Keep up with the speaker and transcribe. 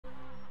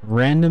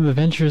Random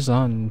adventures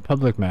on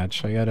public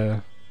match. I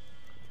gotta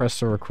press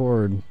the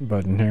record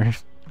button here.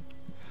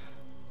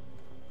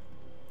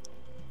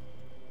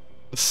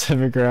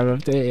 Civic grab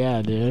update,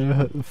 yeah,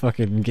 dude. The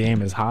fucking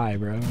game is high,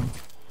 bro.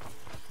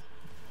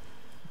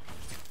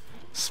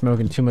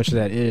 Smoking too much of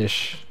that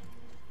ish.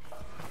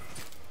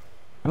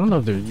 I don't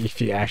know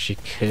if you actually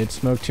could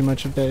smoke too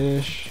much of that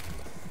ish.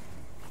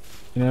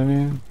 You know what I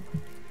mean?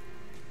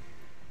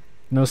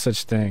 No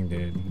such thing,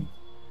 dude.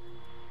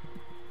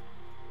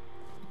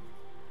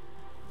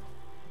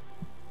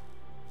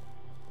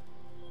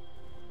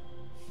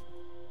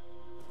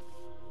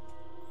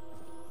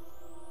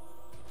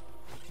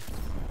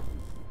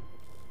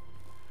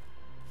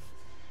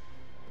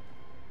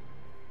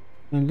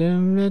 And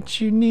then let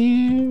you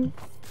near.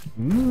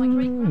 My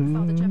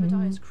great-grandfather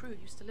Jebediah's crew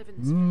used to live in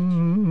this village.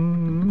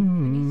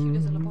 Beneath you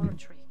there's a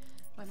laboratory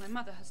where my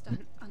mother has done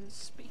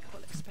unspeakable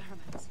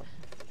experiments.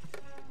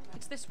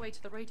 It's this way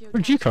to the radio.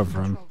 Where'd you come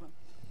from,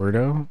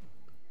 weirdo?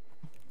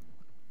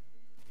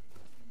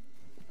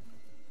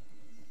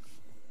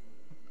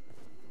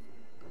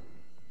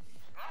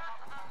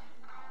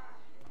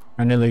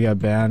 I nearly got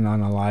banned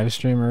on a live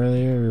stream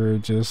earlier. We were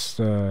just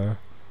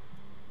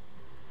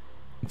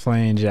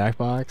playing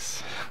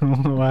Jackbox.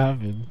 What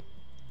happened?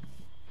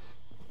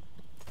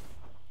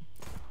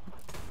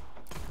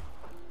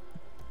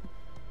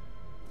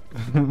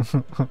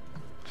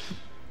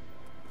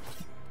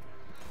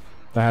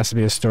 There has to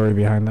be a story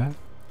behind that.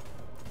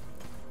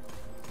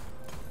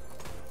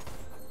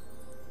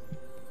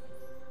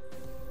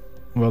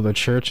 Well, the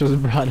church was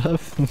brought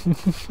up.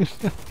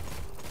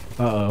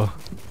 Uh-oh.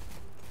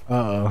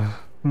 Uh-oh.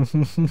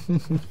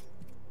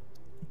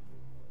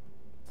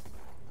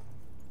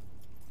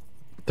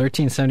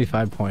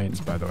 1375 points,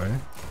 by the way.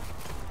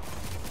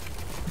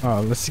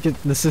 Oh, let's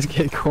just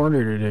get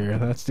cornered in here.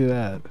 Let's do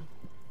that.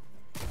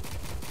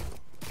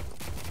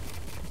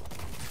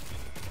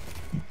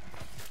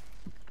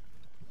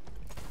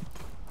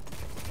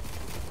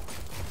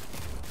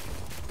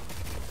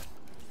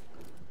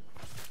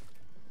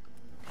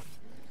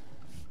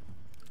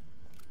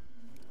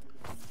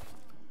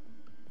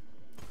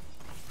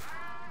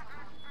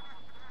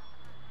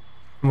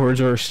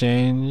 Words were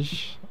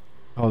exchanged.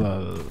 Hold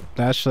on.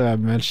 Actually, I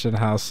mentioned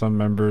how some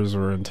members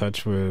were in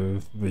touch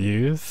with the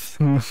youth.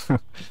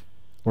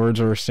 Words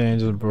were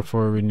exchanged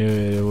before we knew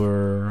it.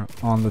 Were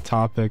on the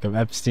topic of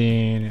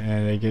Epstein,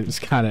 and it gets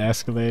kind of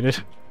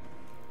escalated.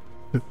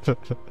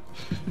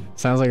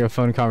 Sounds like a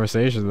fun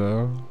conversation,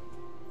 though.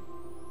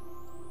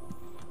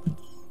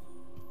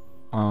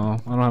 Oh, I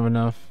don't have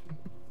enough.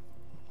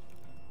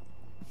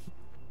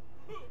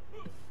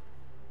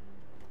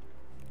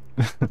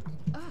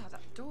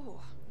 That door.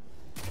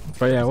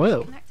 But yeah,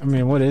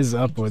 what is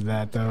up with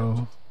that,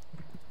 though?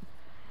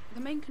 The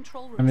main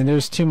control room. I mean,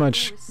 there's too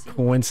much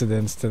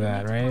coincidence to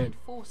that, right?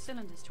 4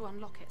 cylinders to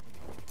unlock it.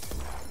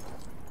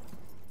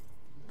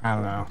 I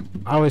don't know.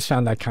 I always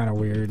found that kind of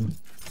weird.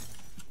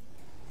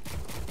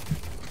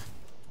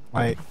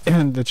 Like,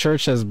 the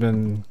church has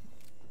been...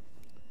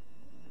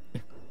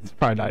 It's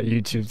probably not a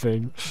YouTube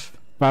thing.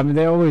 But I mean,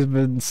 they've always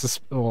been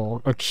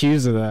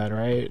accused of that,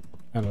 right?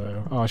 I don't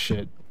know. Oh,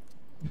 shit.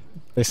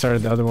 They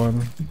started the other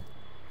one.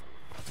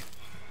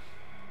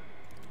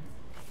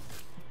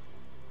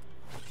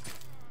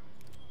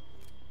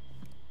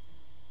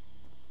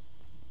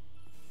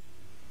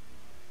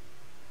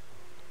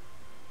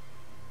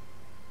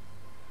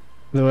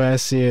 The way I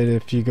see it,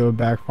 if you go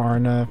back far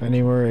enough,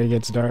 anywhere it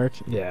gets dark.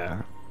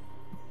 Yeah.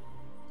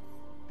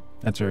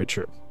 That's very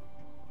true.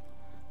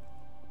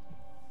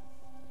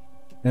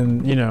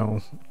 And, you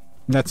know,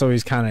 that's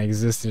always kind of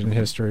existed in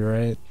history,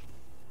 right?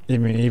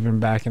 Even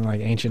back in, like,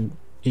 ancient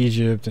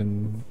Egypt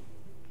and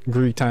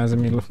Greek times. I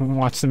mean,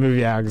 watch the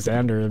movie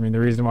Alexander. I mean,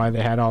 the reason why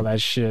they had all that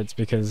shit is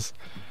because...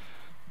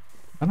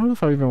 I don't know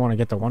if I even want to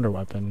get the Wonder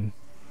Weapon.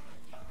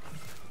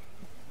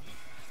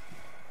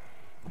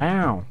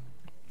 Ow.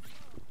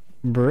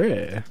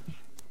 Bruh.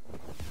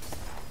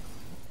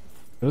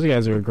 Those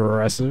guys are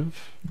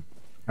aggressive.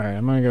 Alright,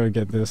 I'm gonna go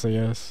get this, I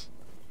guess.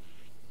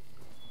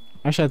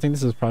 Actually, I think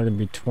this is probably gonna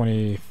be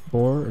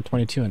 24 or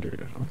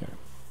 2200. Okay.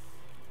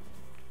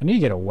 I need to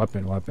get a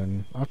weapon.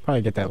 I'll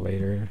probably get that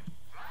later.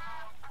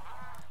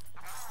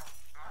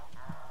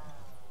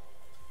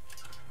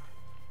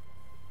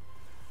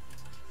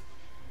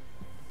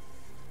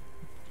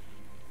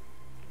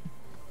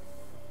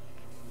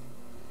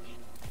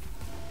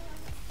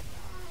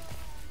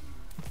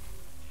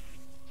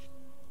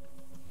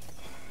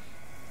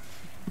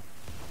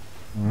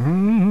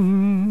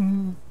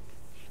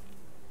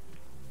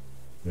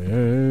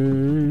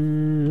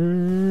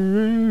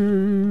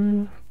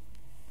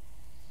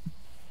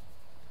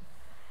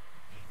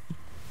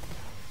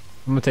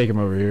 I'm gonna take him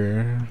over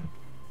here.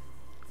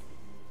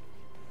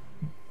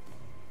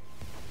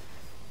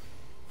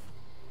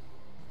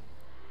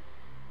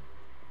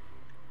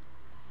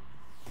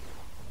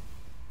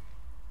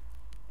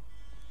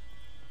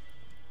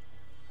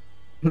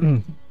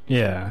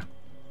 Yeah.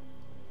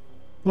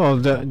 Well,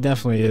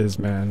 definitely is,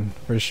 man,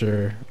 for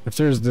sure. If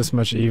there's this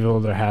much evil,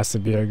 there has to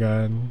be a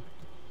gun.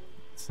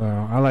 So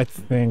I like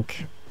to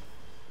think,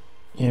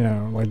 you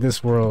know, like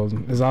this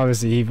world is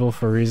obviously evil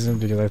for a reason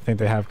because I think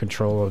they have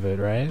control of it,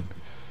 right?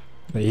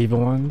 The evil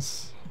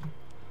ones.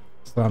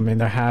 So I mean,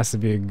 there has to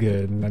be a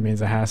good, and that means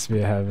there has to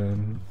be a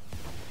heaven.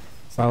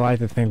 So I like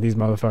to think these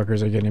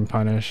motherfuckers are getting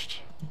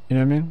punished. You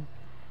know what I mean?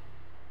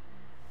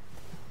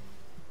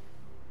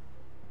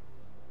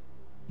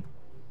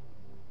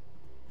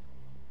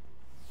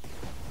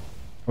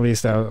 At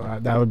least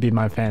that would be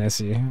my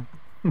fantasy.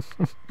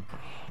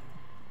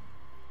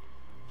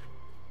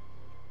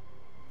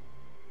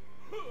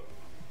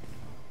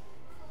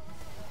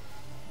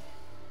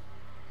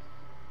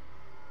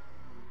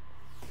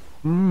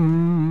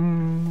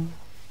 The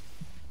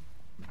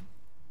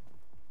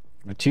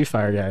two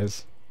fire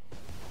guys.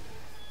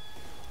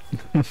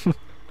 We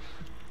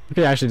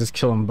could actually just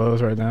kill them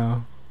both right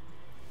now.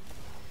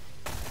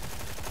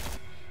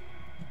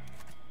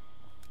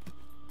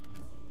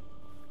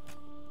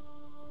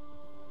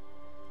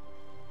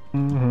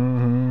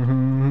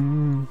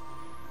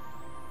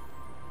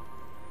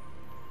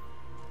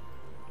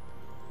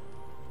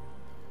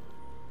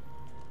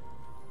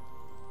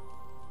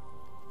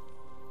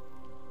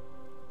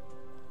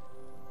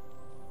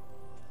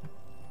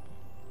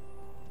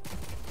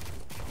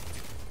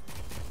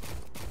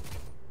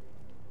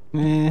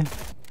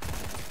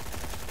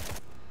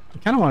 I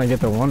kind of want to get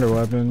the wonder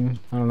weapon.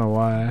 I don't know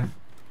why.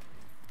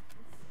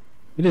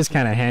 It is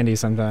kind of handy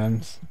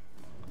sometimes.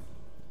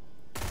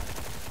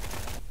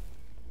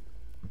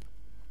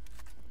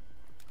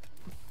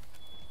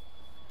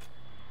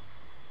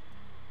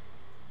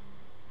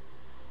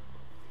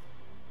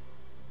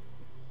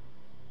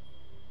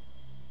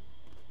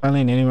 I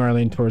lean anywhere, I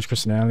lean towards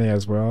Christianity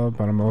as well,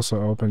 but I'm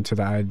also open to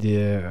the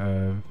idea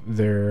of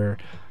there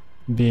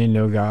being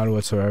no God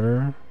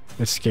whatsoever.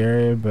 It's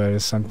scary, but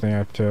it's something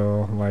I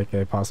feel like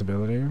a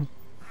possibility.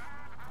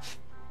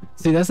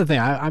 See, that's the thing.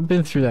 I've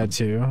been through that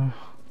too,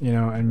 you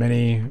know, in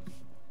many,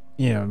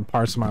 you know,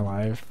 parts of my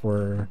life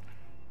where,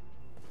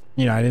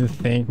 you know, I didn't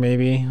think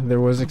maybe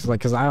there was,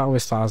 because I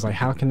always thought, I was like,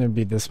 how can there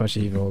be this much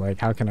evil? Like,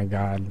 how can a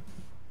God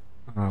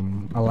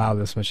allow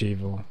this much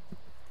evil?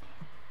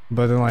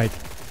 But then, like,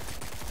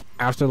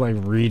 after like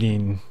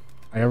reading,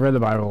 like I read the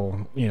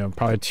Bible, you know,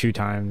 probably 2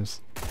 times,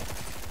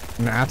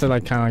 and after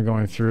like kind of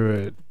going through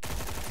it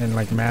and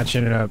like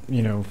matching it up,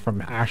 you know, from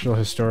actual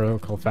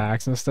historical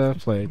facts and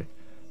stuff, like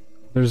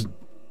there's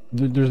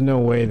no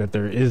way that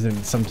there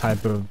isn't some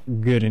type of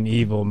good and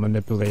evil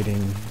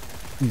manipulating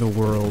the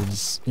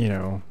world's, you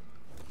know,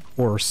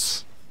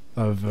 course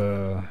of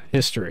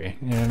history.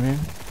 You know what I mean?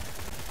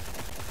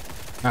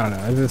 I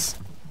don't know.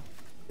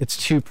 It's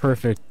too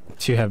perfect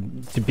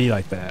to be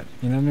like that.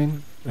 You know what I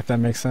mean? If that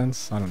makes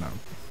sense, I don't know.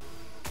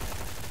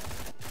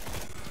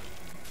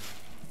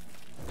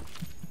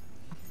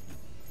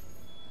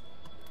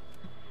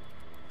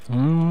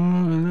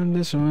 And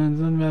this one's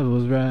the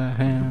rebel's right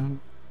hand.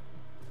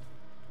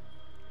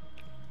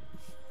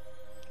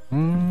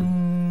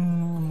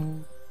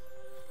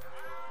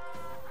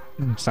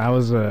 So I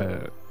was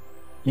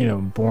you know,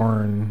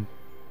 born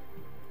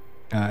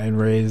and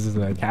raised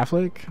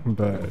Catholic,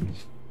 but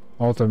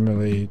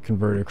ultimately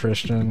converted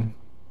Christian.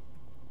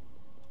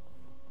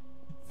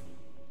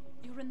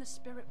 You're in the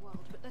spirit world,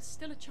 but there's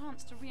still a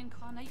chance to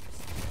reincarnate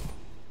yourself.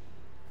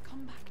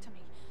 Come back to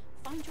me.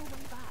 Find your way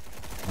back.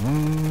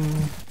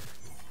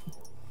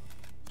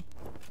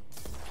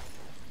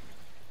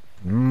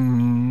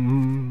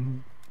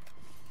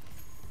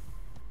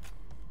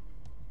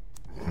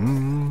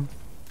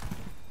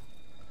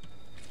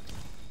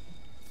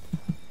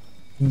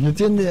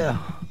 Get in there.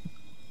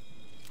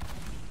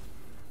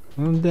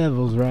 The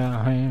devil's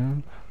right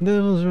hand.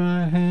 Devil's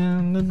right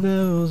hand. The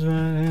devil's right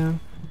hand.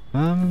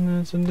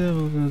 It's the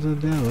devil's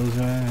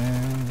right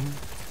hand.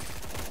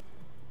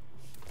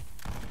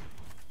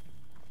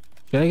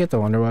 Should I get the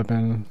wonder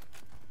weapon?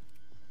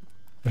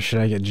 Or should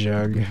I get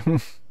Jug?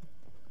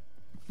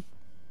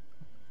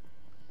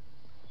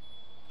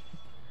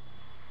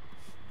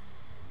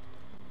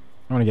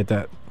 I want to get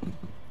that.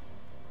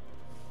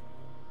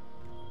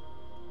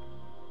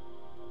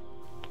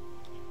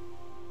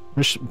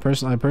 I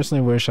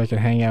personally wish I could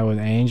hang out with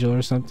Angel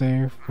or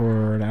something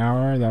for an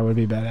hour. That would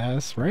be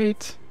badass,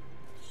 right?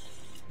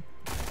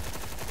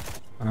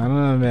 I don't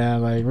know,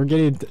 man. Like we're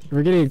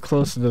getting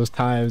close to those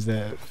times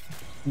that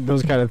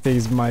those kind of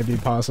things might be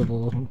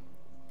possible.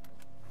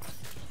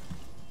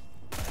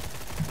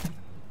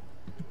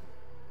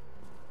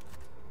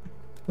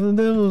 The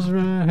devil's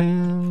right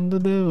hand, the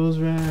devil's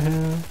right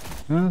hand.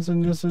 That's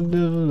just a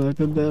devil like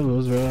the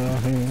devil's right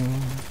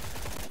hand.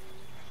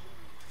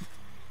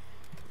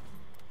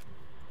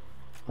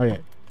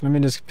 Okay, let me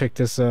just pick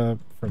this up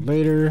for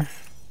later.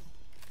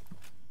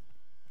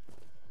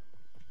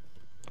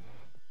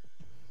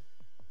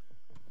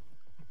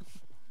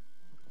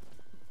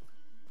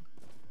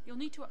 You'll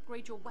need to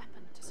upgrade your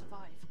weapon to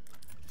survive.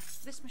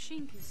 This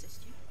machine can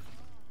assist you.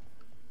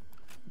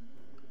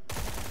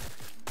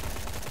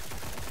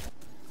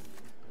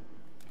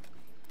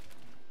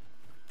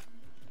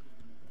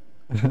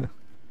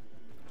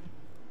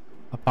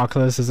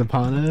 Apocalypse is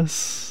upon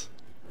us.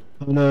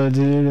 Oh no,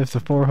 dude, if the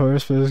four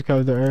horsemen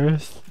come to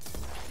Earth,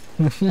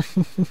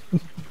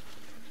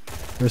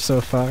 we're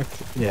so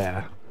fucked.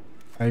 Yeah,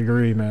 I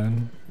agree,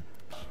 man.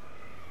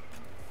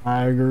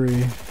 I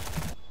agree.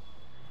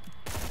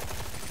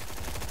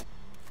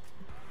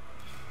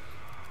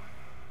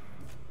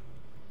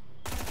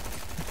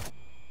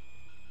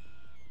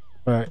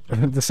 But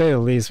to say the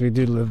least, we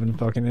do live in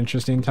fucking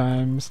interesting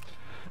times.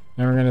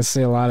 And we're gonna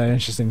see a lot of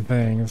interesting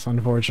things,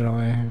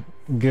 unfortunately.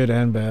 Good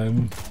and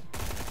bad.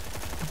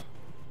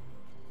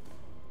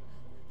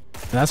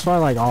 That's why,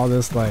 like, all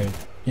this, like,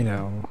 you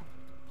know,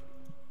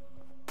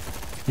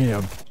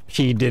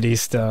 P. Diddy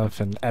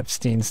stuff and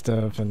Epstein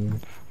stuff and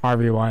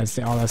Harvey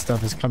Weinstein, all that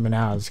stuff is coming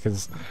out, is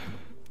because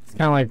it's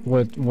kind of like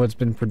what's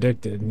been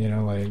predicted, you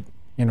know, like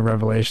in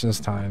Revelations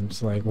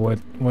times, like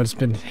what's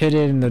been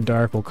hidden in the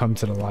dark will come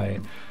to the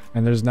light,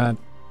 and there's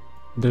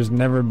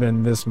never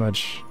been this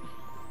much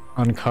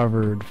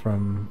uncovered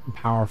from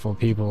powerful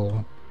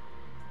people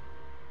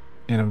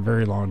in a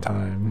very long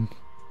time.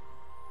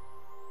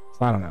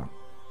 So I don't know.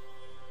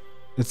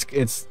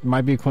 It's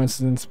might be a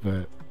coincidence,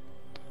 but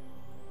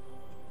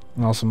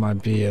it also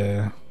might be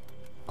a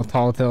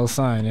tall tale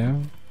sign, yeah.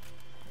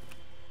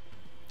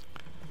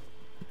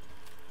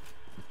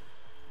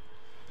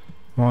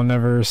 We'll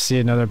never see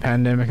another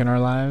pandemic in our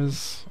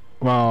lives.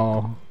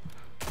 Well,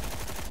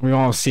 we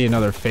won't see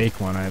another fake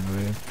one, I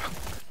believe.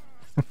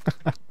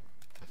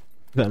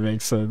 That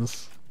makes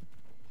sense.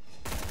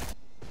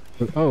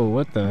 Oh,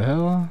 what the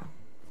hell?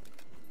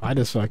 I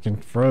just fucking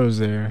froze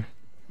there.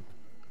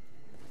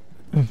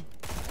 If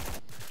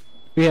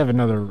we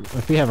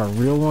have a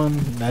real one,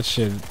 that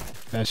shit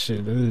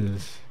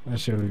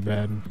would be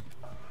bad.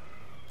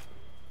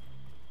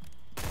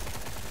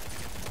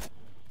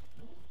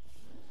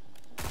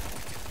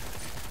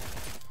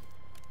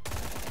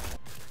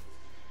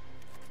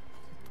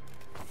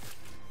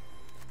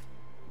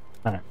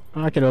 Alright,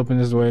 I can open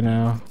this way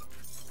now.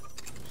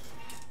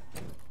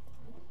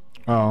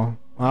 Oh,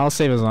 I'll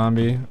save a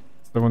zombie.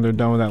 So when they're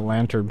done with that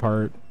lantern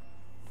part.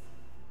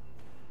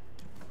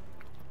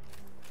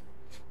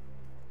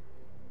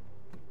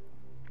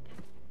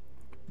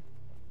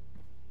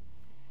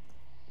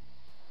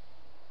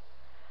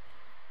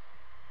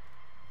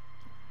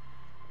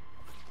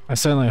 I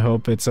certainly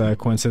hope it's a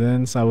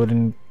coincidence. I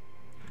wouldn't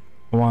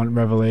want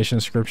Revelation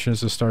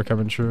scriptures to start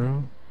coming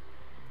true.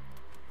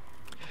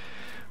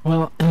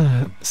 Well,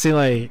 see,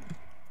 like,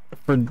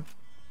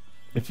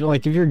 if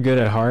you're good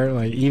at heart,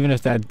 like, even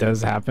if that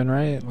does happen,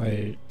 right?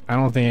 Like, I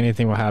don't think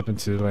anything will happen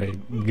to, like,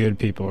 good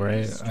people,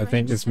 right? I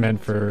think it's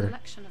meant for,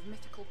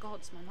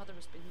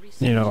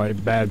 you know,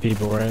 like, bad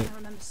people, right? I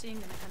remember seeing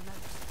them in her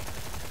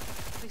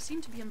notes. They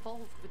seem to be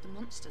involved with the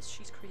monsters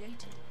she's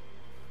created.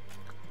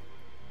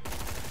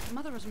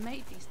 Mother has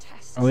made these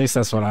tests. At least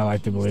that's what I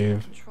like to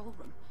believe.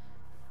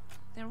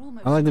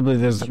 I like to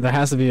believe there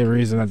has to be a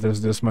reason that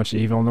there's this much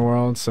evil in the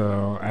world,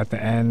 so at the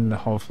end,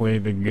 hopefully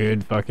the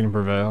good fucking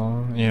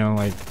prevail. You know,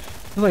 like,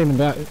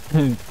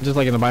 just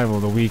like in the Bible,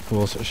 the weak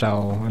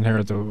shall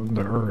inherit the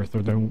earth,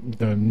 or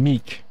the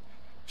meek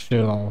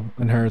shall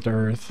inherit the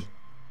earth.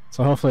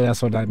 So hopefully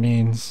that's what that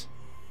means.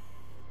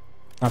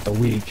 Not the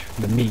weak,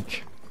 the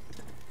meek.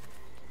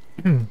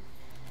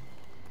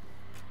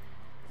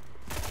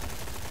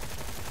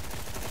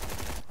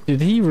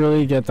 Did he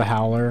really get the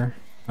howler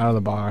out of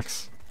the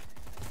box?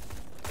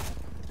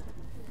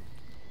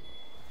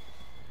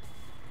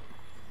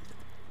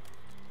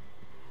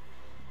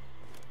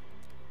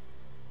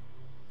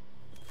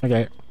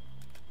 Okay.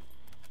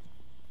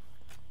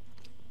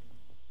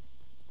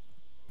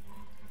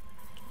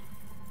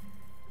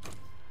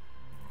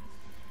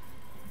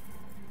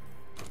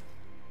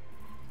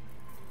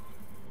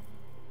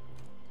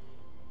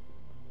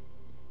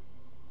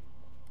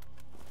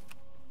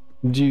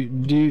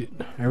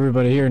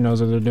 Everybody here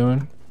knows what they're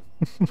doing.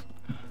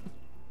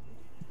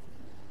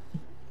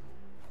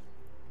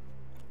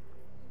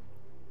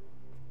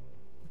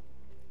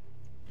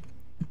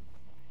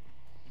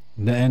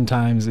 The end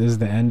times is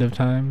the end of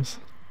times.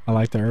 I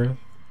like the earth.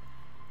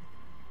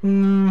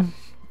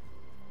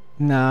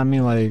 Nah, I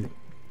mean, like, if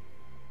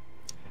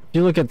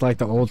you look at, like,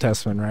 the Old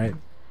Testament, right?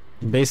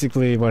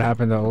 Basically what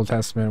happened in the Old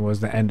Testament was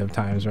the end of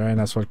times, right? And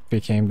that's what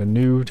became the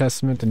New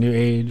Testament, the New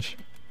Age.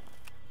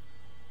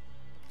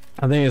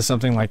 I think if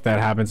something like that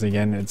happens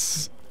again,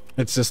 it's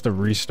just a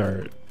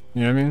restart.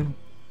 You know what I mean? Kind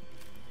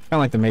of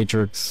like the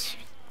Matrix.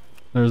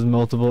 There's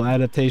multiple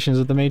adaptations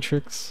of the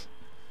Matrix.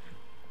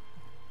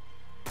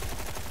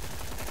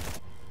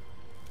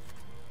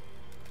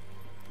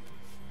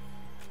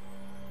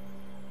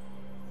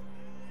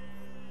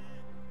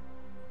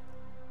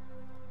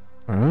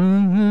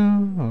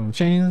 All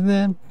chains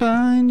that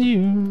bind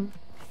you.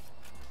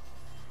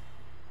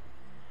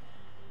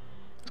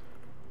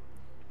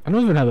 I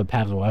don't even have a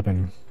padded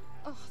weapon.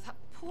 Oh, that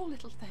poor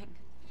little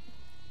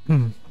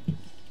thing.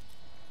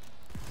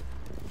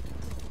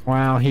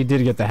 Wow, he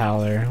did get the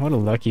howler. What a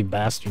lucky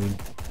bastard.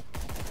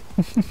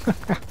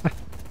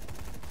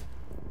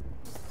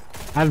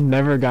 I've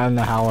never gotten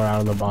the howler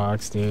out of the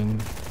box,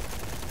 dude.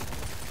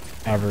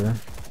 Ever.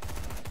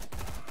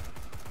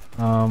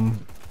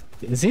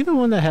 Is he the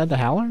one that had the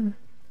howler?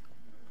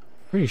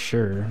 Pretty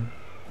sure.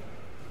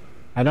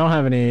 I don't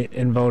have any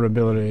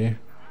invulnerability,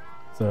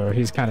 so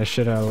he's kind of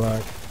shit out of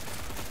luck.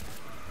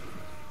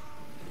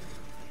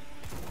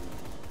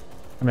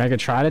 I mean, I could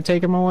try to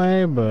take him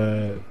away,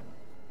 but...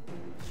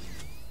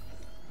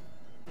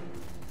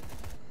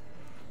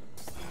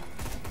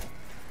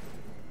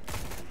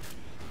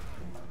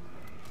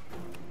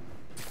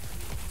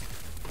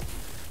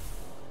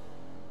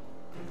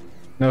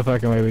 No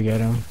fucking way we get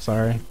him.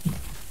 Sorry.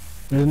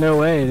 There's no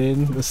way,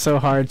 dude. It's so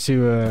hard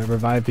to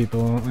revive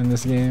people in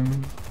this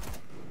game.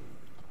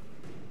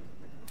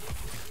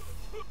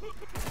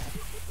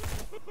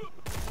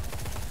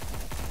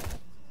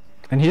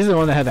 And he's the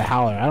one that had the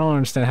howler. I don't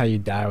understand how you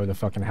die with a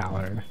fucking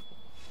howler.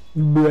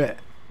 Bleh.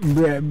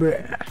 Bleh,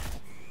 bleh.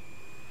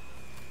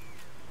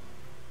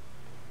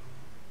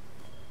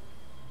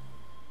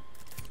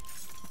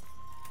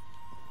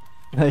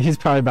 He's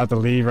probably about to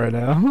leave right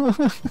now.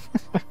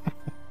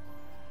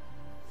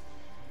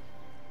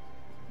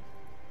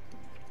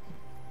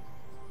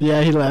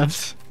 Yeah, he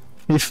left.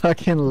 He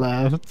fucking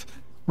left.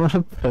 What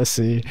a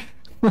pussy.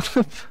 What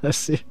a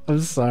pussy. I'm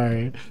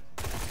sorry.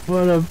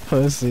 What a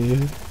pussy.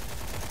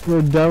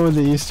 We're done with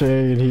the Easter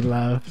egg and he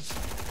left.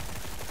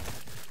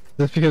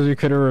 Just because we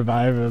couldn't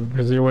revive him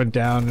because he went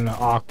down in an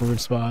awkward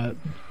spot.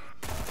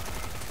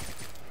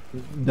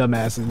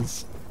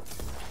 Dumbasses.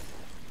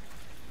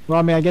 Well,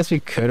 I mean, I guess we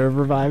could have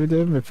revived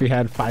him if we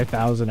had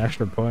 5,000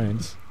 extra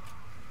points.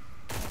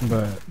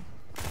 But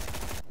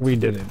we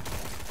didn't.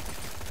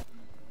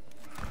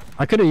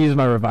 I could have used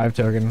my revive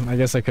token. I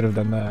guess I could have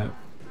done that.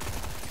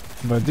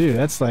 But dude,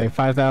 that's like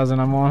 5,000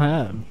 I won't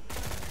have.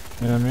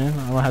 You know what I mean?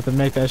 I'm gonna have to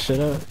make that shit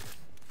up.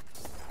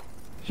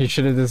 He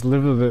should have just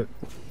lived with it.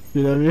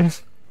 You know what I mean?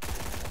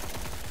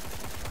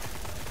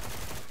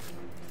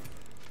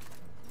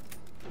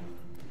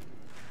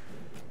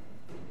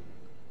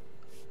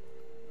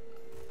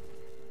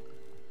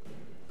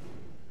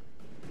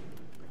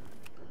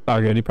 Oh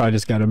good, he probably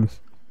just got him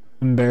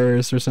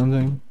embarrassed or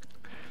something.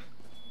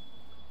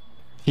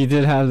 He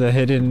did have the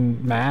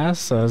hidden mass,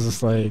 so I was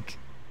just like,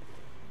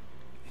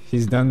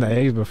 he's done the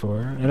eggs before.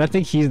 And I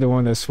think he's the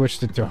one that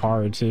switched it to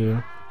hard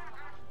too.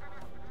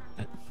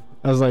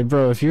 I was like,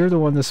 bro, if you're the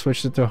one that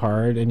switched it to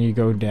hard and you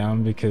go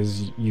down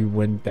because you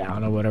went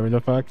down or whatever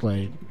the fuck,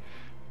 like,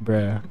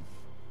 bruh,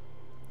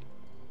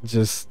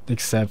 just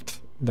accept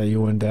that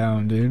you went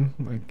down, dude.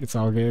 Like, it's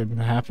all good. It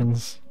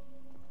happens.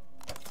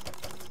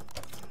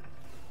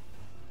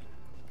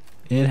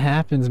 It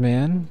happens,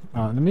 man.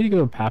 Let me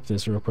go pap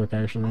this real quick,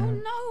 actually. Oh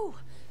no!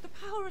 The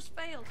power has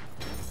failed.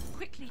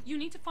 Quickly, you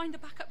need to find the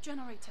backup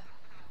generator.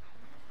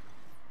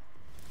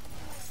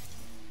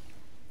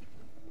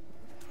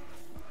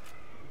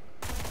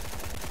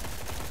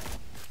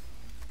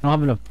 I don't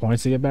have enough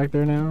points to get back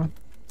there now.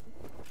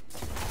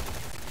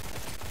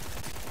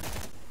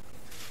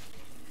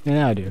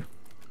 Yeah, I do.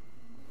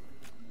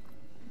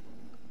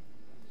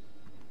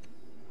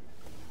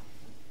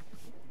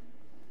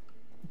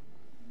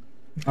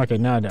 Okay,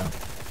 now I don't.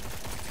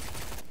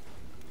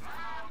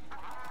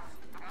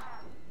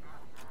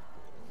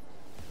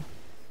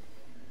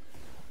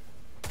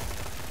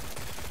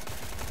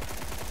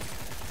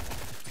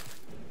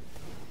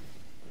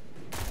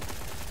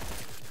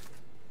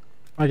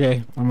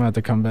 Okay, I'm gonna have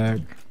to come back.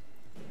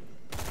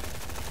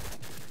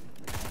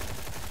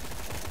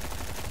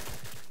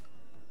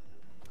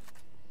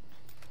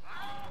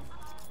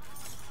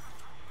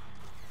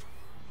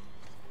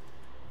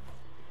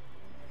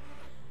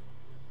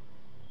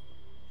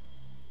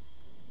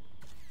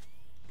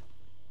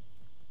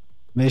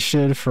 They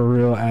should for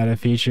real add a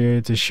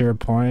feature to share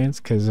points,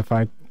 because if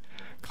I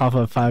cough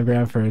up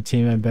 $5 for a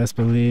team, I best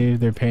believe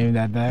they're paying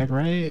that back,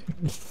 right?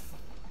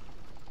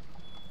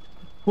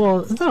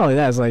 Well, it's not only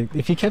that, it's like,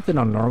 if you kept it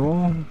on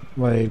normal,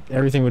 like,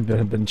 everything would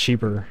have been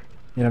cheaper.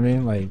 You know what I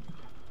mean? Like...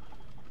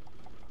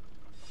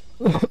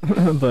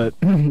 But,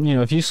 you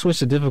know, if you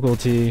switch the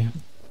difficulty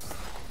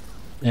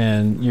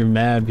and you're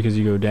mad because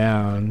you go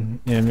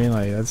down, you know what I mean?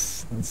 Like,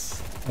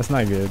 that's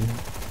not good.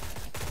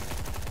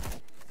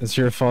 It's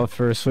your fault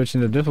for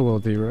switching the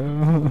difficulty,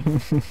 bro.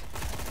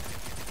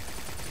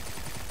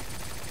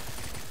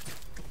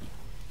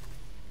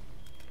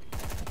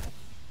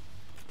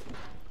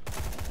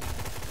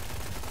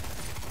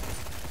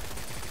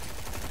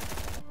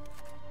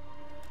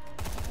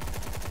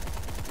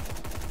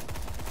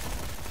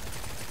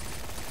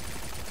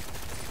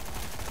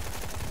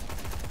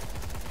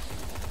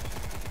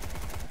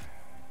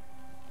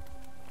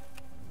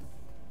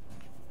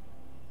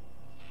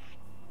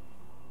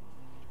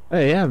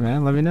 Hey, yeah,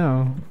 man, let me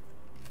know.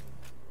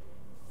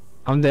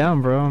 I'm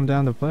down, bro. I'm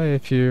down to play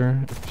if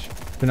you're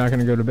not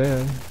gonna go to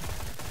bed.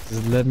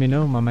 Just let me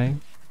know, my man.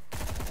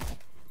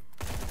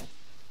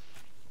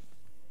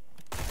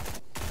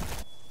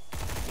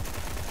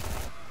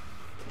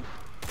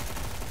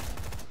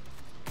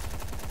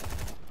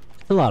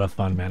 It's a lot of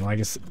fun, man. Like,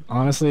 it's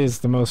honestly, it's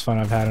the most fun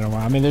I've had in a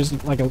while. I mean, there's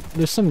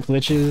some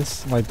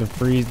glitches, like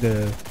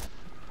the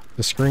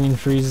screen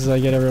freezes I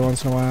get every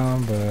once in a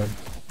while, but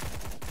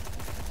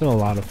still a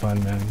lot of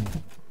fun, man.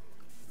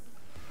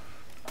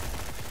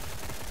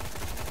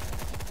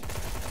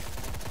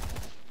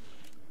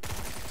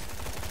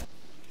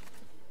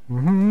 I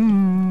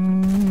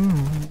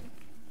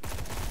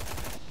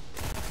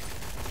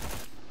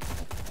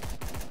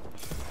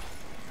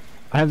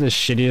have the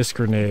shittiest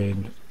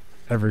grenade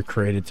ever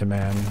created to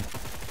man.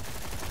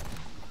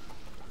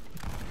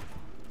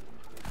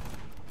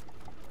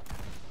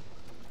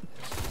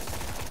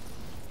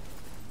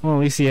 Well, at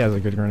least he has a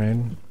good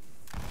grenade.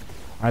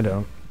 I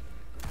don't.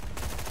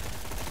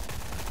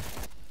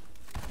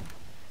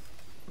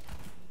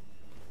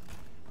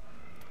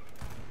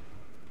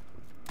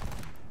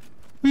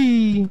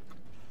 Whee!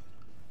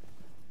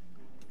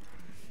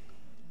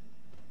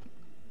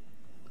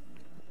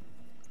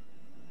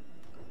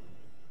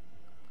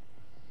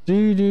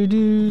 Do do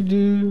do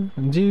do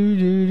do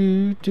do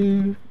do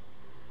do.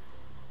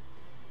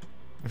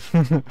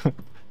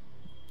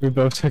 We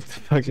both took the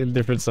fucking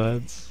different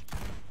sides.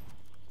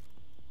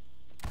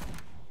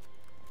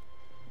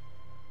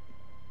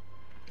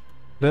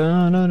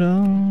 No no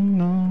no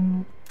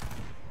no.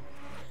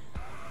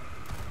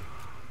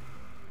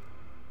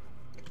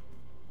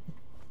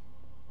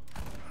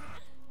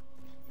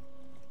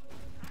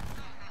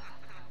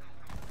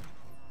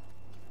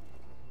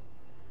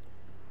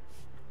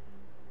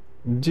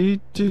 Do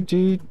do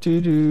do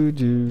do do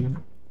do.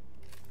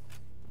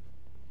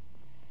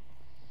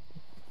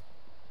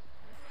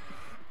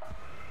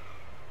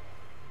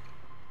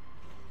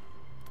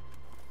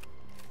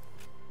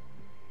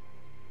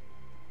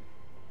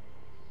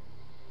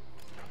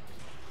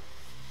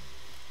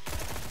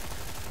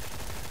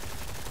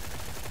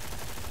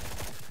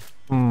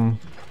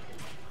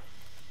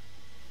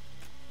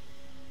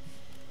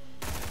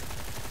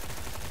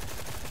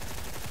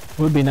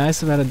 Would be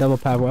nice if I had a double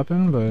pad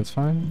weapon, but it's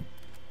fine.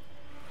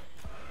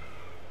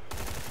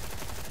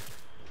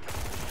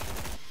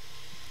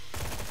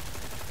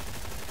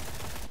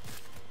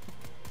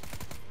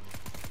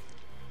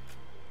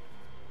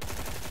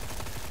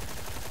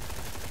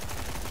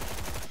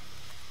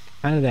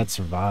 How did that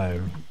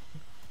survive?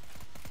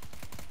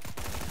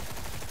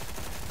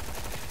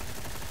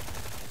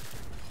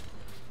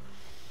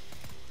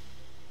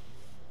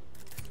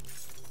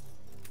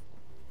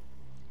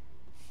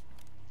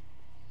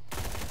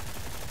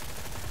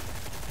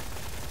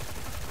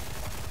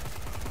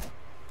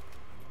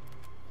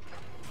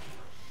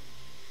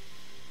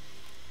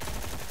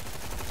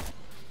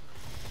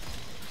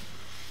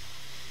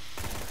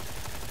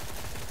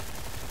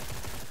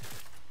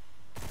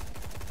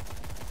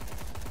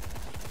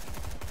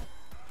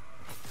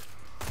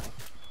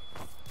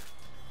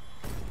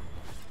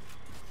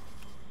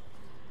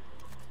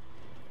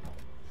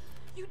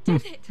 You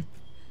did it!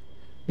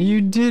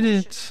 You did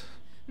it!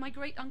 My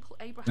great uncle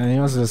Abraham. And he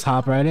wants to just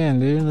hop right in,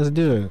 dude. Let's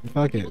do it.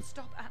 Fuck it. Will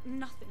stop at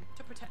nothing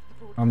to protect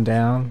the broad. I'm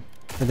down.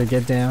 Better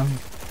get down.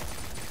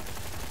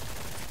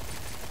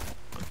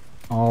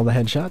 All the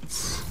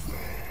headshots.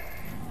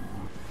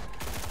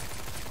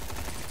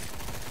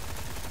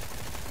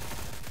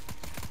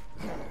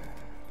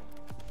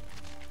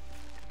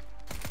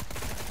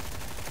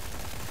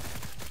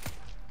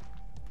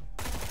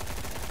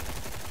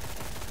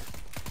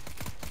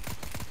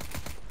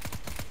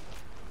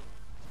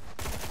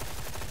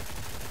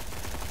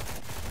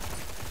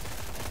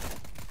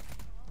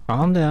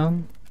 Calm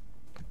down.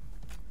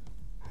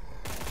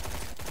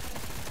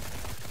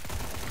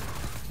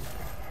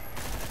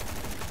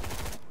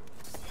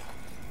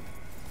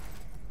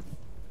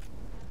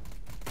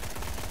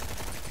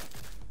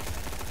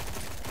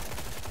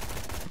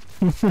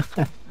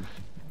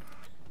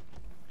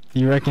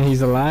 You reckon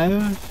he's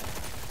alive?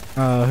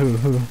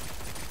 Who?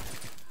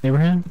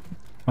 Abraham?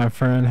 My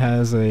friend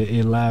has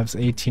a labs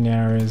 18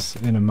 hours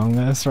in Among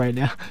Us right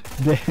now.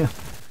 Damn.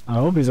 I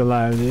hope he's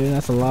alive, dude.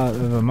 That's a lot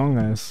of Among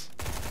Us.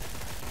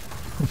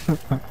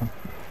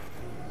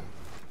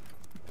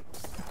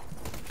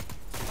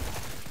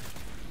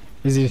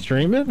 Is he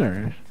streaming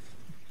or?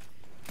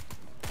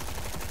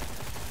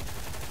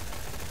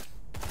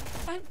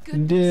 Thank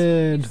goodness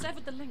Did. you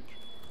severed the link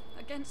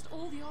against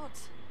all the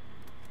odds.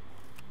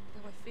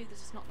 Though I fear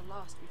this is not the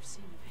last we've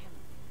seen of him.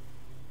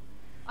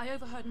 I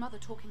overheard Mother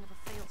talking of a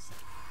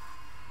failsafe,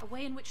 a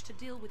way in which to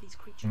deal with these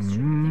creatures should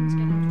things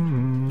get out of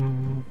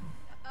hand.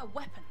 A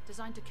weapon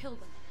designed to kill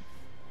them.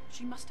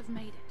 She must have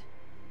made it.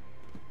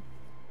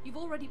 You've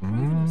already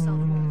proven yourself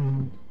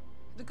worthy.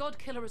 The God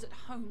Killer is at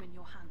home in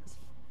your hands.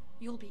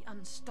 You'll be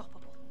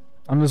unstoppable.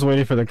 I'm just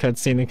waiting for the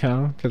cutscene to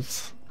come,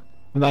 because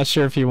I'm not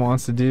sure if he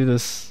wants to do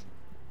this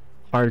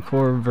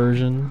hardcore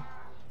version.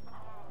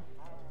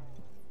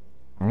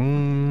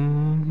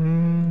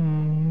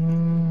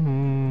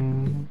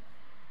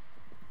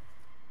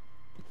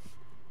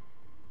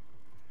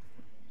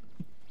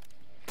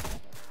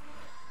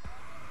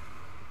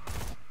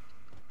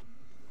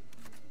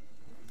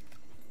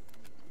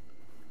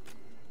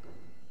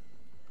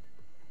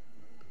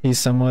 He's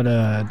somewhat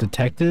a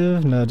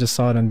detective? No, just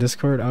saw it on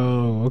Discord.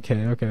 Oh,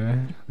 okay.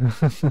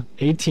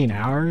 18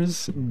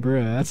 hours?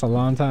 Bruh, that's a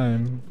long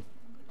time.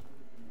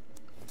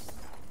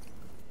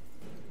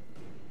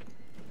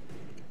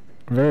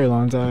 Very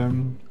long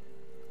time.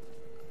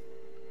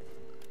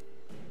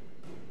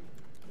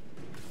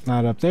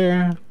 Not up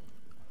there.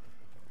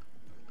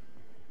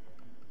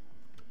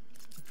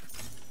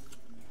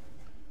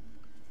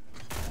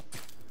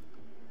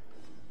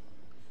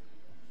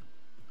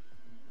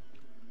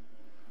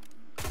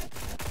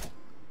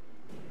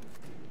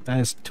 That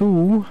is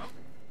 2.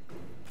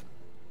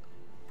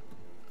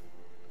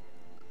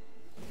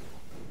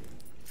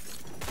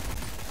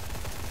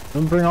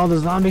 Don't bring all the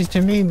zombies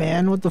to me,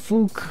 man. What the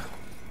fuck?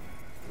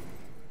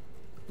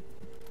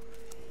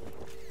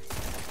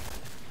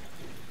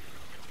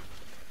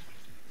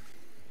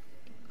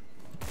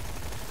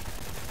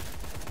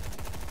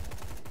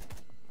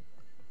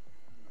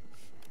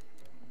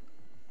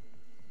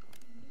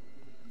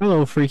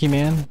 Hello, freaky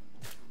man.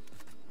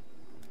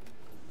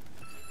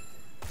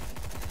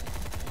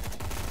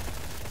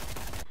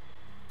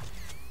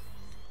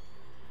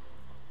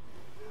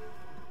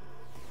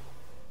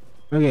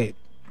 Okay.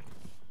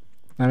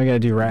 Now we gotta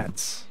do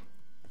rats.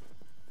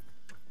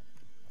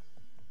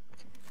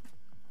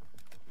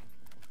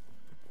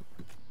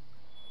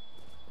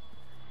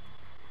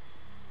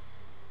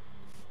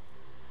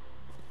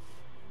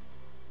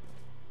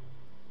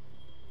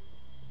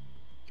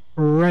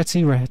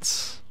 Ratsy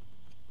rats.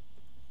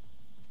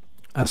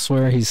 I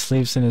swear he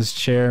sleeps in his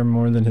chair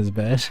more than his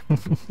bed.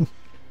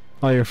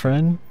 Oh, your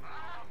friend?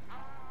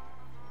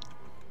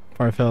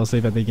 Probably fell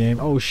asleep at the game.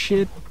 Oh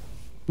shit!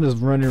 I'm just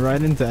running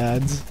right into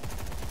ads.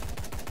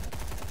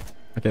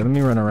 Okay, let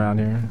me run around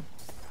here.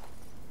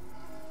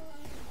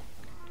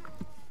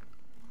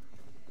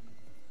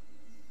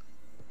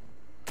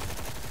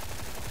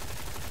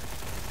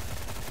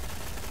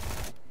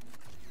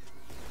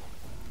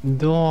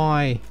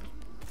 Die!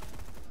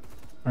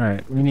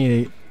 Alright, we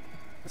need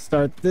to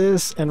start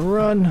this and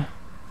run!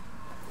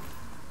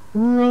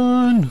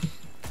 Run!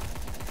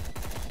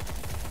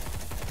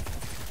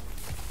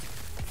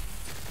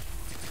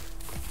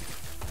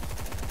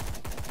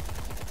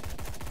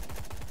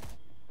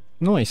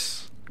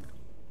 Nice.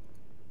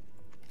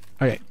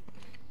 Okay.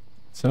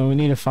 So we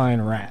need to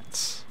find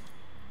rats.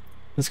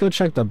 Let's go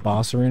check the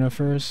boss arena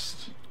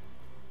first.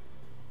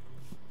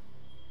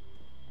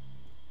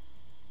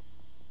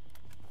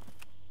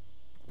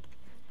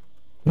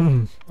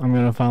 I'm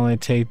gonna finally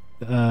take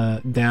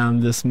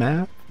down this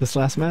map, this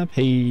last map.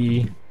 Hey,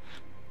 you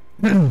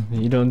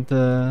don't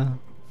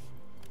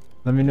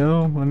let me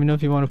know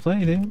if you want to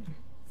play, dude.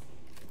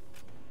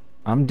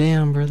 I'm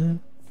down, brother.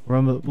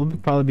 We'll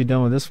probably be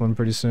done with this one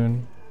pretty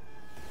soon.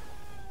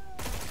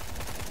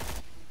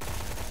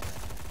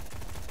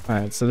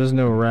 Alright, so there's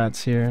no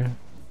rats here.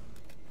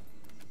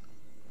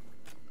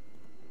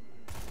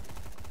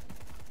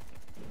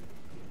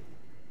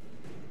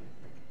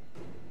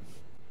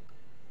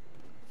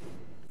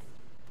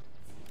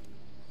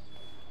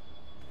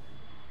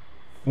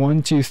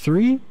 One, two,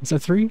 three? Is that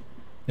 3?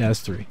 Yeah,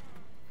 that's 3.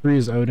 3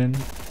 is Odin.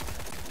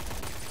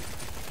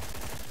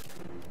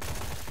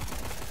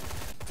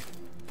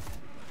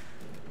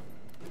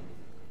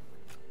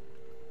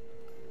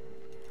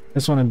 I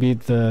just want to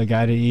beat the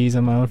guy to ease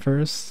on my own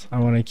first. I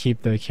want to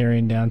keep the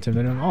carrying down to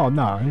minimum. Oh,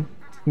 no.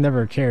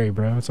 Never a carry,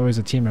 bro. It's always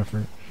a team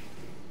effort.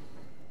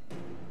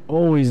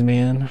 Always,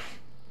 man.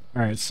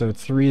 Alright, so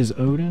 3 is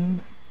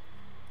Odin.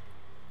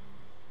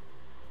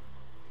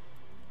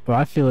 But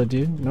I feel it,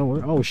 dude. No,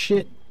 we're... Oh,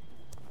 shit.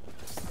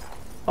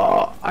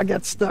 Oh, I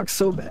got stuck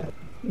so bad.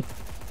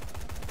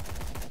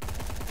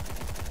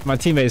 My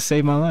teammate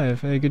saved my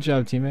life. Hey, good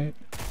job, teammate.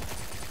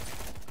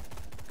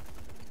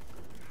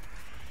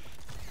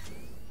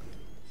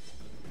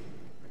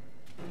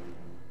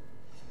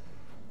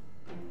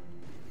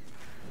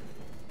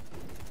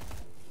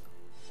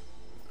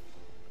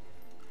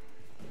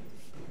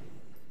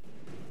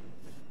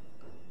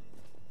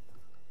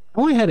 I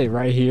only had it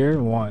right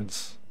here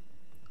once.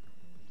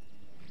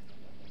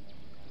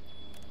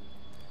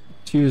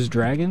 Choose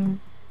dragon.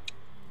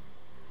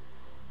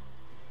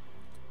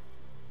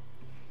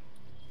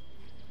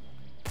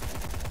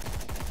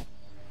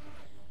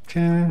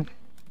 Okay.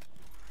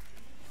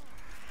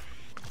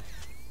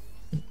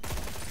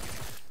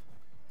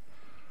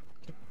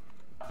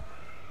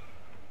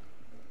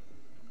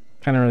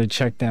 Can't really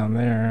check down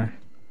there.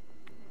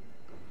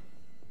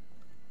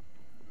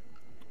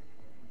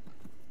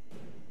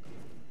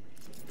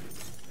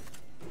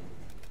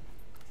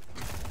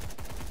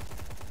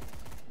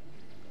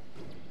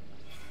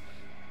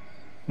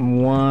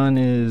 One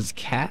is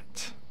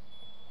cat.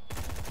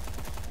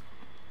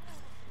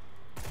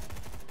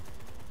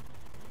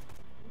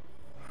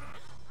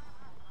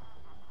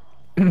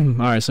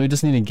 Alright, so we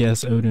just need to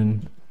guess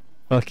Odin.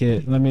 Fuck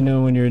it. Let me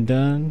know when you're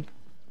done.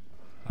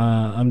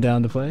 I'm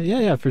down to play.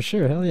 Yeah, for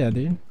sure. Hell yeah,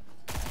 dude.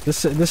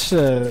 This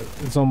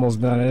is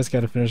almost done. I just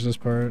gotta finish this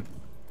part.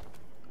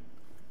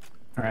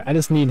 Alright, I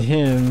just need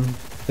him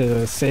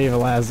to save a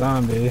last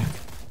zombie.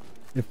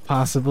 If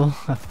possible.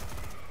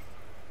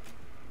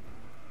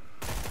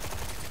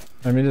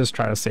 Let me just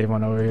try to save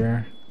one over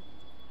here.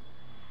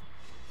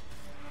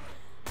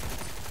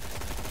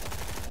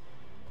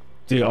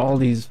 Dude, all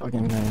these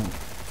fucking...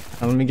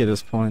 let me get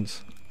his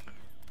points.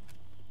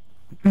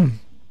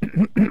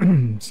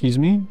 Excuse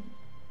me?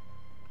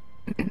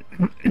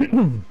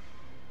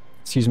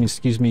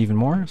 Excuse me even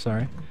more?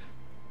 Sorry.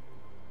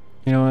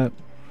 You know what?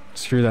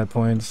 Screw that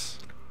points.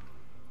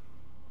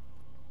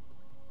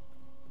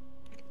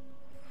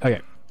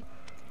 Okay.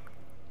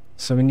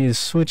 So we need to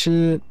switch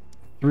it.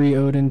 3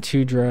 Odin,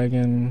 2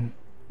 Dragon,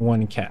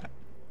 one cat.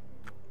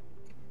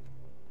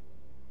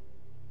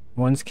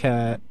 One's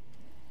cat.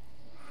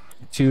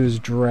 Two is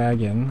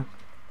dragon.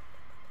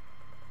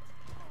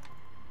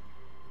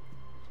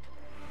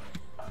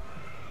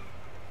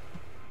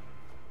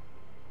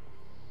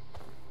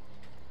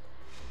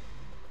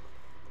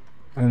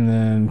 And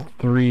then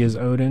 3 is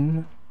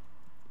Odin.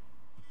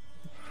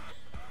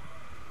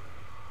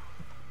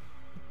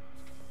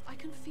 I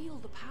can feel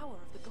the power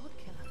of the god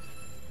killer,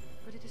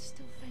 but it is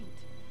still faint.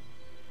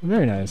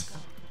 Very nice.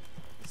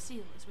 The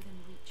seal is within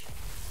reach.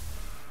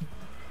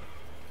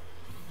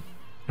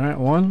 Alright,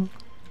 1.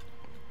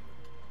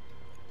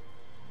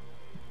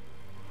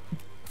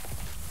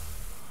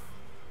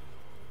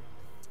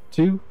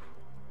 Two.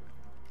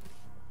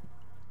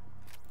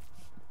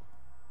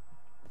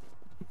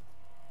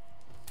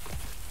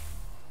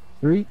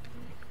 Three.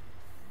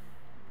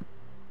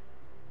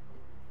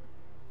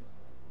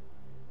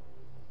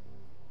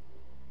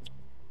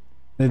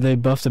 Did they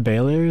buff the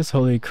Baylors?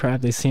 Holy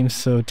crap, they seem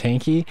so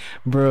tanky.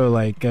 Bro,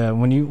 like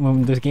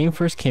when this game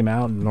first came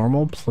out,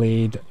 normal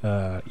played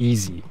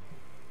easy.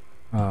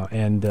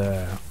 And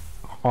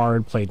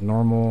hard played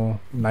normal,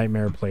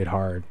 nightmare played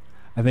hard.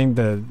 I think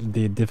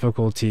the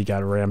difficulty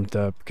got ramped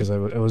up because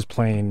it was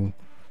playing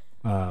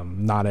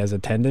not as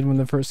attended when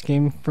the first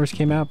game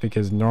came out,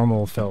 because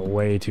normal felt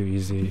way too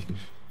easy,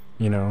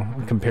 you know,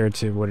 compared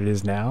to what it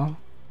is now.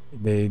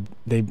 They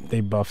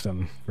buffed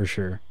them for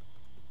sure.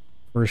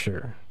 For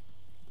sure.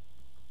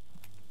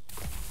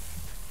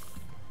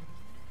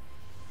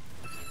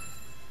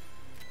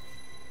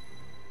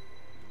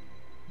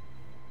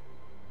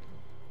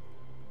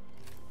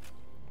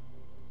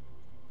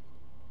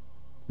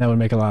 That would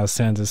make a lot of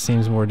sense. It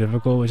seems more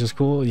difficult, which is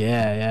cool.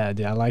 Yeah,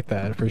 dude, I like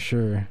that for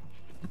sure.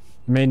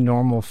 It made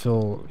normal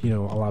feel, you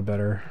know, a lot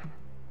better.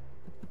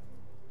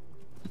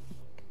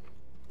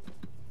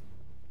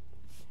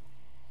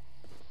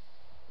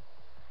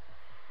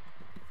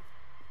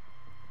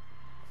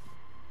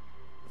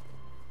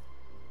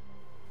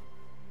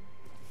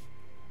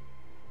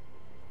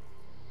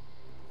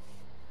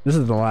 This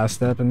is the last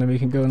step, and then we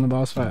can go in the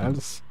boss fight. I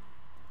just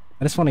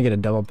want to get a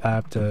double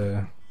pap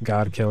to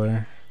God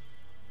Killer.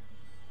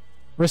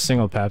 Or a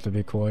single pap would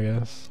be cool, I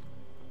guess.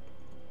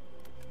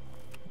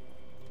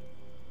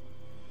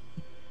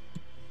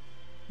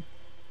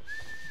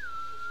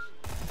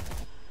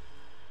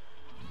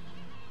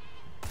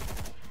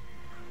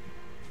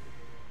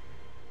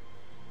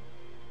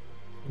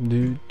 I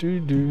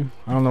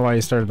don't know why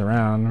he started the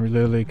round. We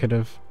literally could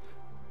have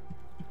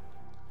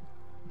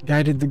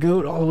guided the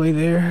goat all the way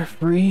there,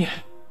 free.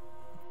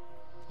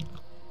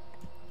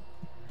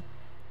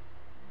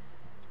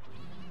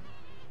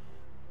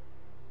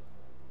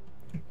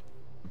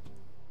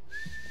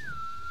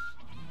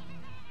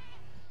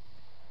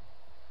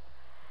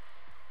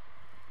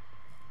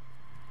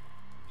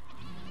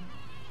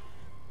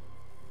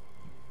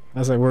 I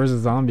was like, where's the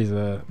zombies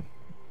at?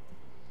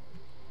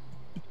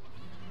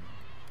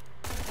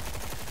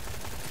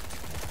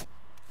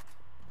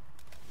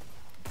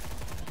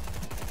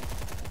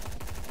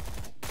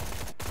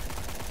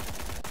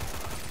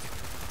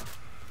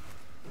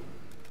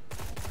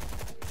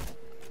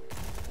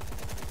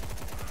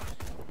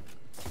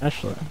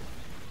 Actually,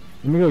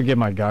 let me go get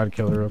my God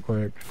Killer real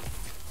quick.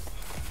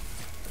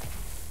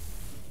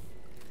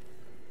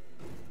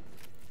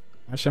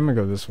 Actually, I'm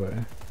gonna go this way.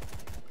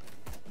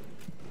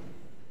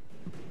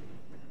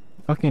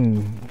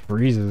 Fucking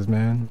freezes,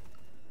 man.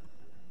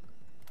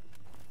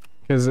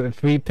 Because if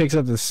he picks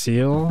up the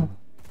seal,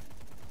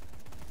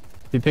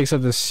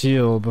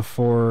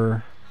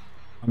 before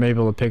I'm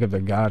able to pick up the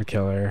God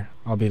Killer,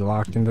 I'll be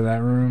locked into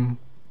that room.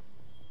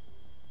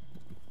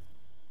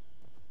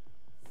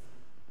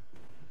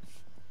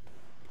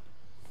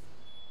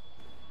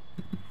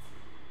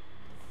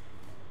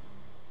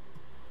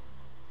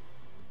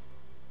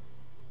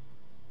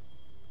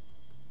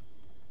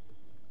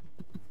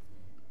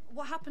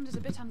 What happened is a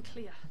bit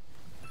unclear,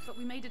 but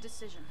we made a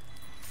decision.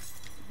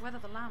 Whether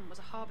the lamb was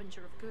a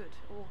harbinger of good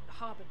or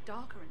harbored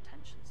darker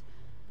intentions,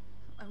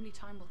 only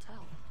time will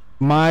tell.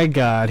 My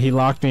God, he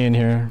locked me in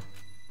here.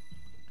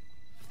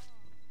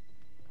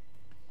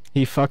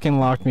 He fucking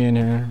locked me in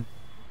here.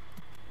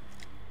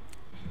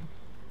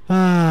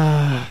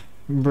 Ah,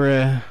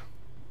 bruh.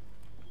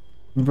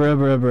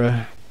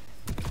 Bruh.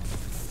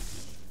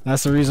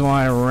 That's the reason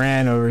why I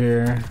ran over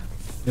here.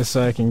 Just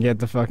so I can get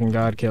the fucking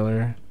God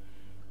Killer.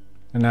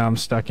 And now I'm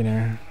stuck in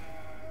here.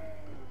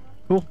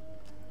 Cool.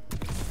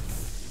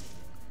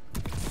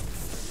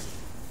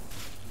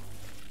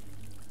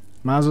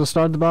 Might as well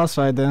start the boss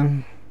fight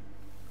then.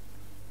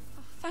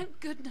 Oh, thank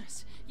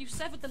goodness. You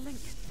severed the link.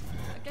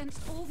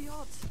 Against all the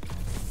odds.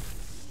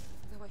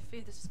 Though I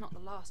fear this is not the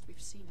last we've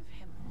seen of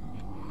him.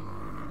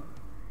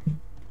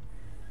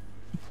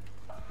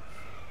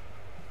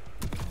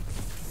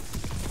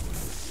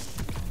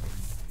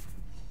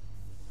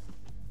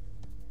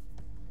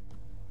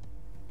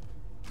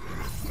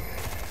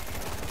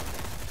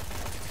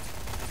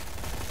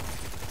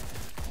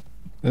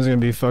 There's gonna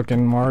be fucking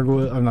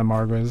Margwa, not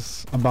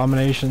Margwas,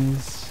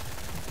 abominations.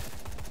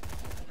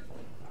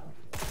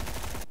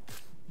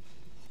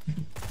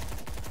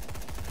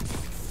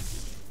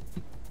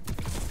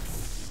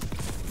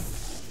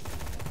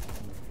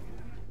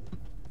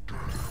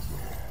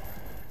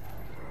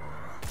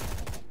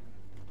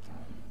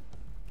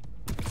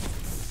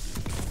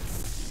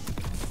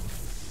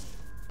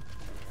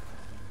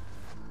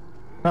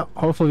 Well,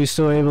 hopefully we're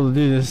still able to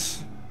do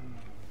this.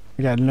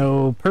 We got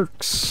no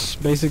perks,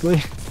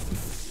 basically.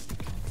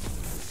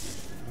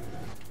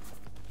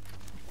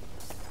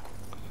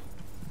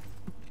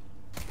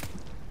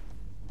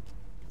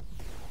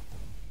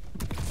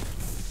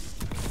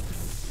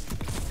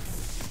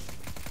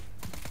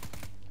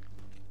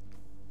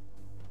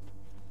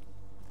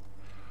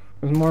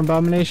 There's more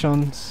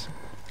abominations.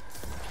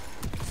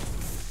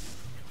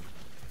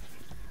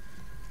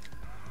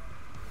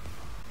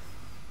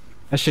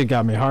 That shit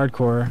got me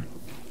hardcore.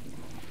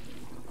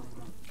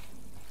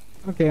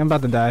 Okay, I'm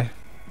about to die.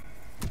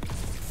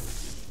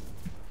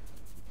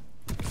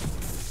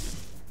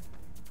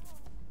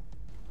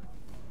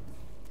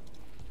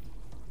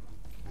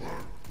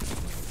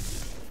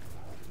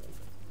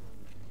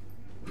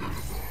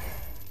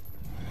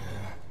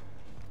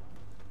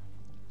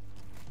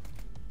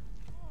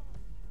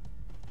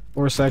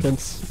 Four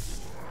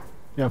seconds.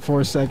 Yeah,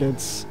 4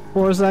 seconds.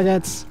 4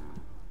 seconds.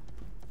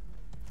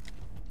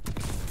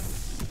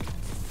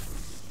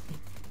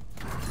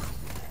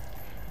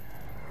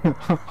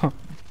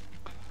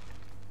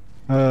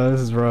 This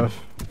is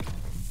rough.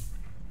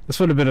 This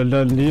would have been a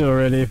done deal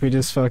already if we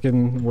just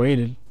fucking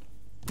waited.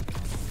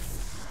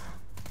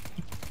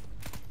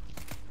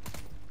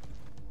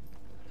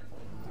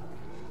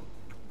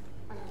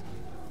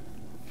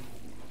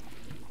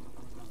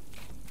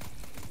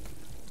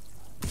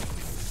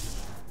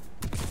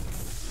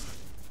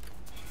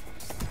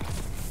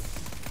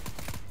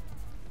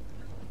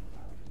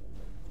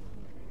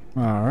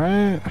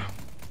 Alright.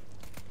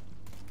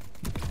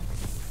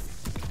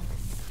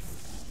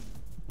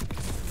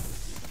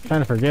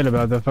 Trying to forget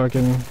about the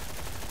fucking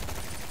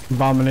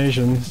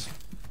abominations.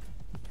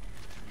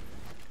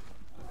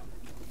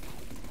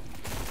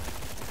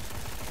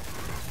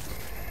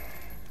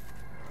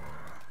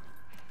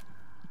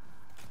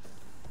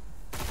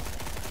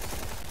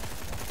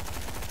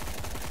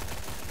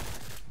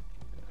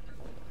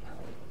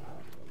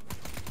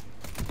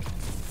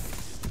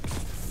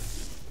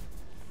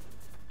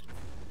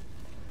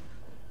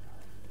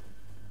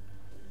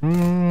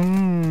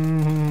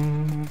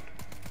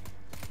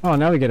 Oh,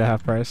 now we get a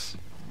half price.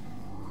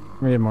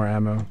 We get more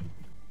ammo.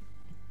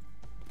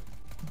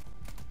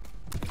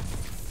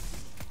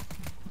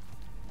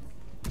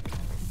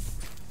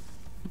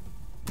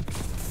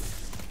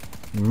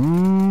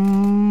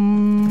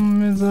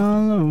 It's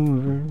all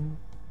over.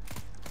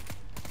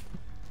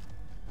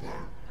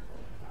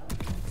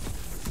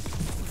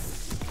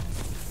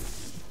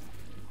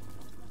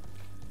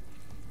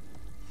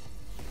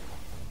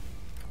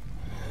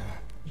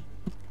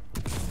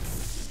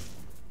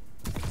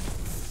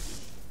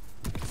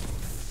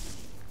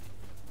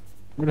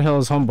 Where the hell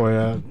is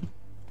homeboy at?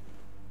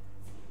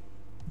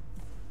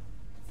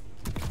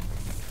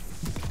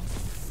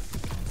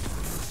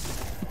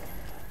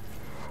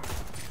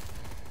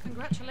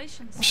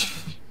 Congratulations.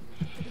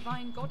 The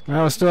divine god.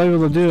 I was still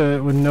able to do it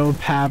with no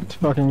papped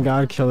fucking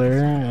god killer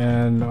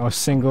and a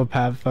single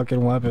papped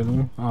fucking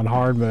weapon on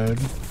hard mode.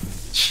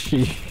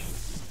 Gee.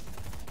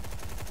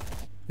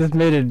 This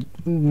made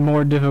it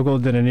more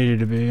difficult than it needed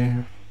to be.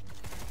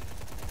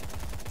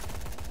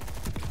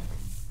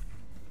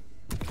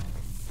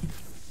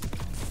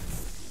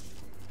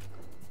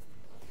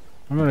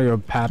 I'm gonna go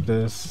pap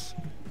this.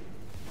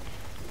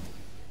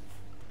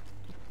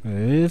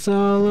 It's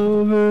all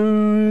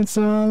over, it's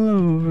all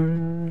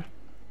over.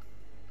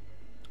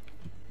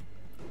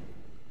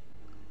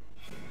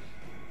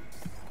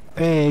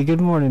 Hey, good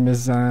morning, Miss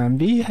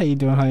Zombie. How you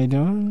doing? How you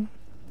doing?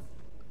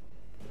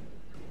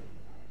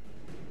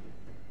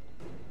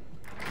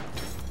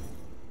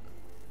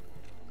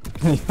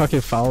 He fucking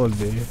followed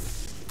me.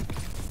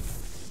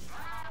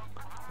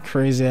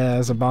 Crazy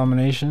ass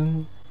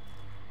abomination.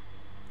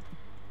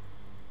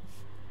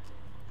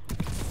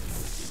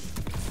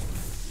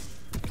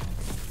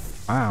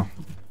 Wow.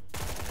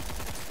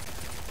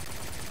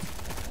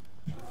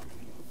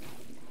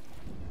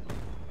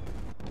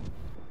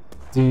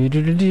 Dude.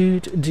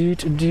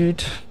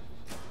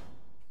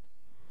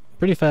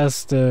 Pretty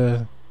fast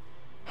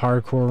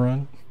hardcore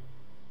run.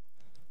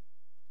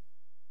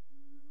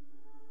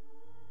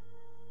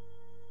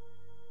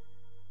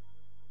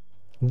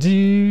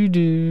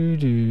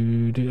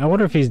 I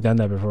wonder if he's done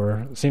that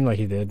before. It seemed like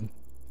he did.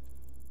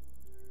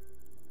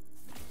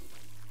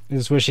 I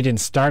just wish he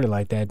didn't start it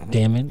like that,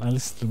 damn it. I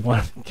just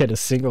want to get a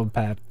single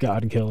pap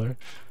god killer.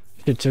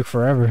 It took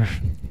forever.